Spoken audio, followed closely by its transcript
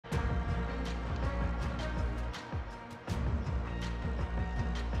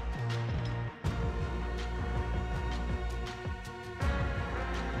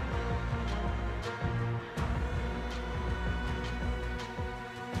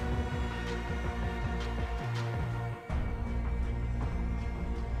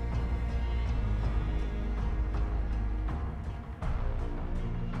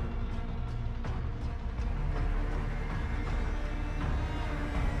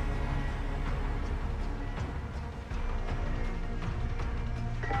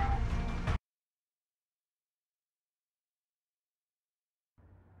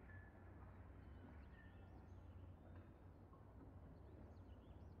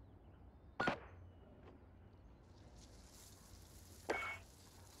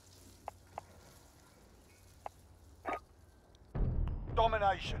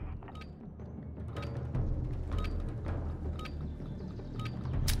Domination.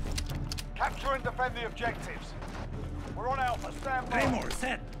 Capture and defend the objectives. We're on Alpha, stand by. Claymore,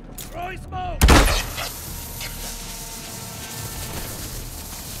 set. Throwing smoke!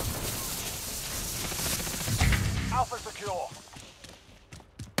 Alpha secure.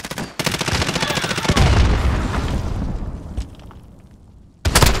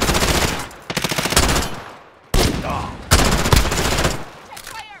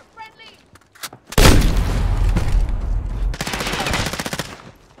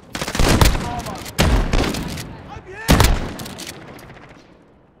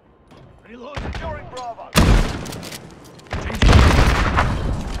 Securing Bravo.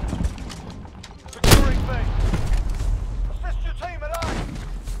 Securing B. Assist your team at A.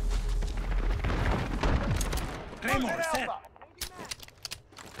 Claymore, set.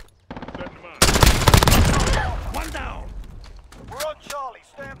 One down. We're on Charlie,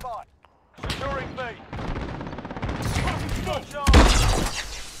 stand by. Securing B. On Charlie.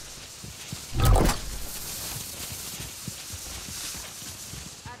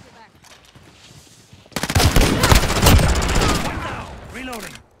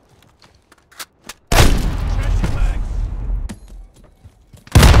 Reloading.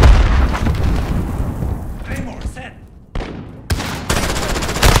 Claymore, set.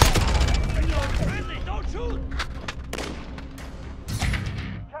 Reload. Friendly, don't shoot.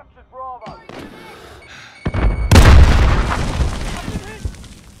 Captured Bravo.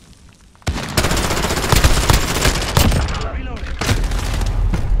 Reloading.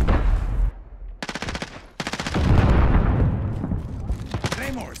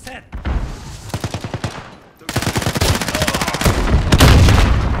 Claymore, set.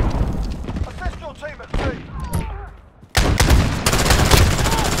 Assist your team at C.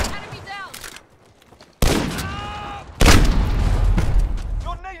 Enemy down!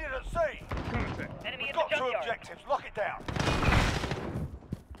 You're needed at C. Enemy We've in got the two junkyard. objectives, lock it down.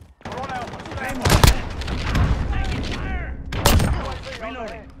 We're on Alpha, stand Claymore, by. set. Taking fire. UAV Reloading.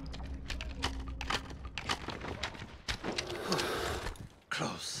 overhead.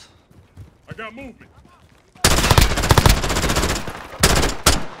 Close. I got movement.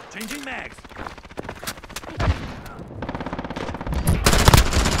 Changing mags.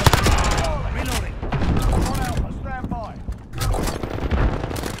 Reloading. We're on Alpha, stand by.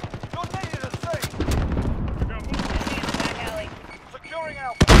 You're needed at C. I got movement. Enemy in the back alley. Securing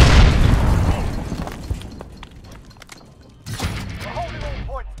Alpha. We're holding all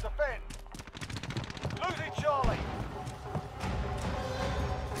points, defend. Losing Charlie.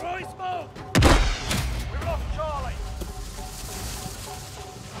 Throwing smoke. We've lost Charlie.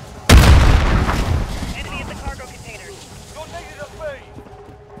 Enemy in the cargo containers. You're needed at B.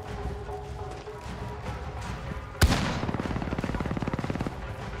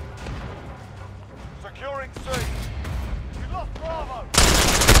 Securing C. We've lost Bravo.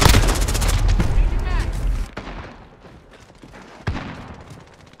 Changing max.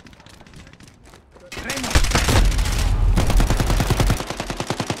 Claymore.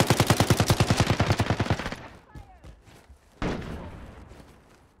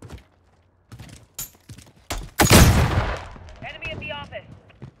 Enemy at the office.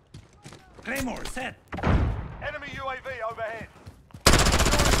 Claymore, set. Enemy UAV overhead.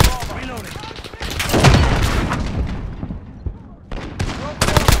 Securing Bravo. Reloading. We're on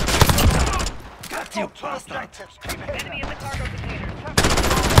Bravo. Got you, Two bastard. objectives. Keep hitting Enemy them. in the cargo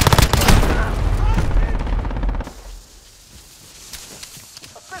containers.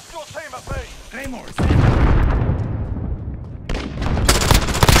 Assist your team at B. Claymore, set.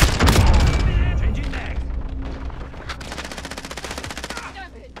 Changing mags.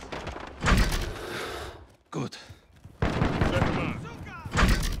 Damn it! Good. Never mind.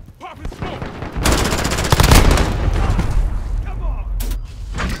 Popping smoke. Come on.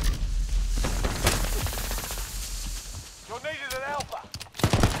 You're needed at Alpha.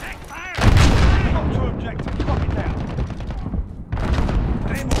 Take fire. We've got two objectives. Lock it down.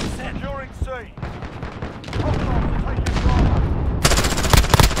 Claymore, set. Securing C. Hostiles are taking Bravo.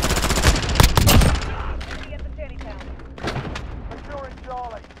 Enemy at the shanty town. Securing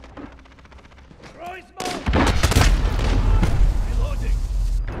Charlie. Throwing smoke. Reloading.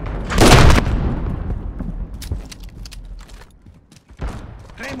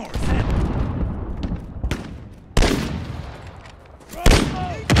 Claymore, set. Throwing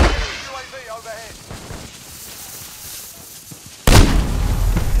smoke. UAV overhead.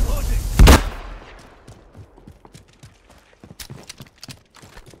 Reloading.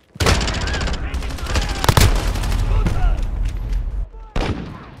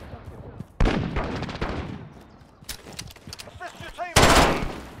 Assist your team at B.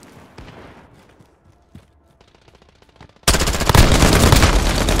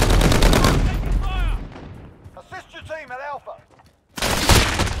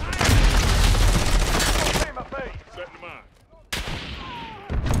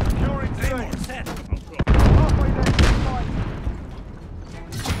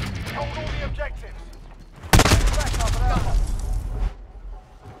 objectives. Back up and out.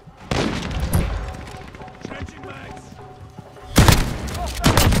 Trenching mags.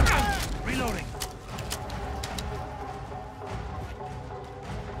 Hostile. Reloading.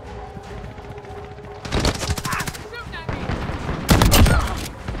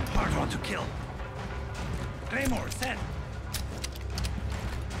 Hard one to kill. Claymore, set.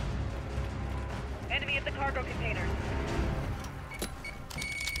 Enemy at the cargo containers.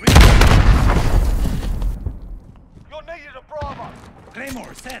 You're needed at Bravo.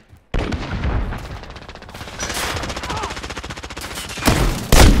 Claymore, set.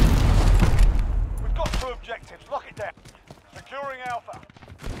 We've got 2 objectives. Lock it down. Securing Alpha.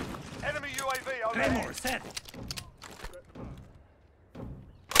 Enemy UAV overhead. Claymore, set.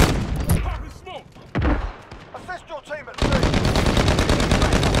 Popping smoke. Assist your team at C.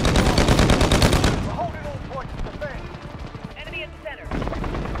 We're holding all points to defend. Enemy at the center.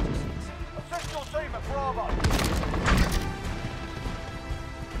 Assist your team at Bravo.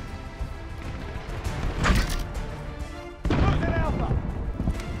 Losing Alpha.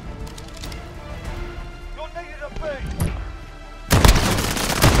 You're needed at B.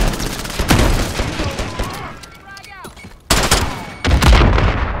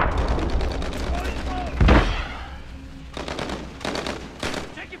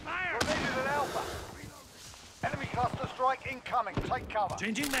 Taking fire. You're needed at Alpha. Enemy cluster strike incoming. Take cover.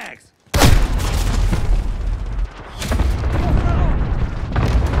 Changing mags.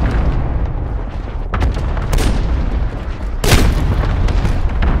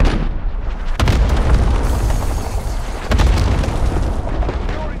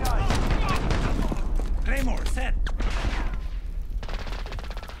 Securing A. Claymore, set.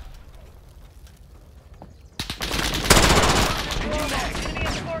 Changing mags. Enemy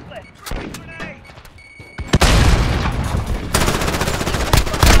at the forklift. Grenade.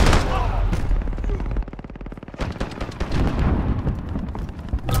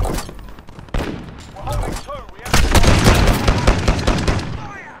 We're holding 2. We have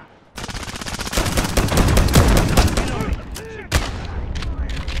Fire.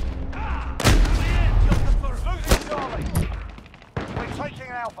 losing Charlie. We're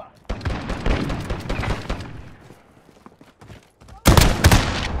taking Alpha.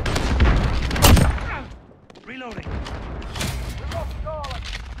 Reloading. We've lost Charlie.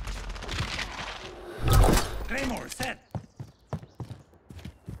 Claymore, set.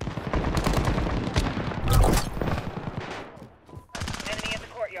 Enemy at the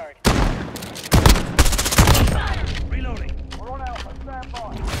courtyard. Reloading. We're on Alpha. Stand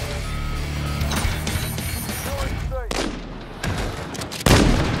by. Securing C.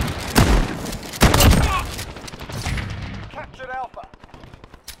 Captured Alpha.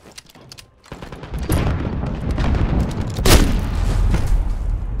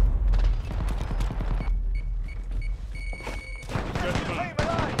 That's Team mine. at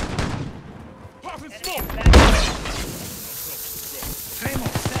A. Popping Enemy smoke. at the back.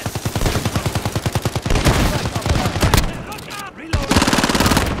 Claymore, set. Back up. Reloading.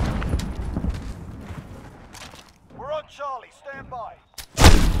 We're on Charlie. Stand by. I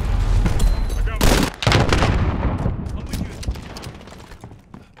got movement. I'm with you.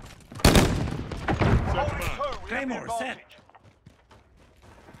 We're holding mine. 2. We have the Claymore, set. advantage.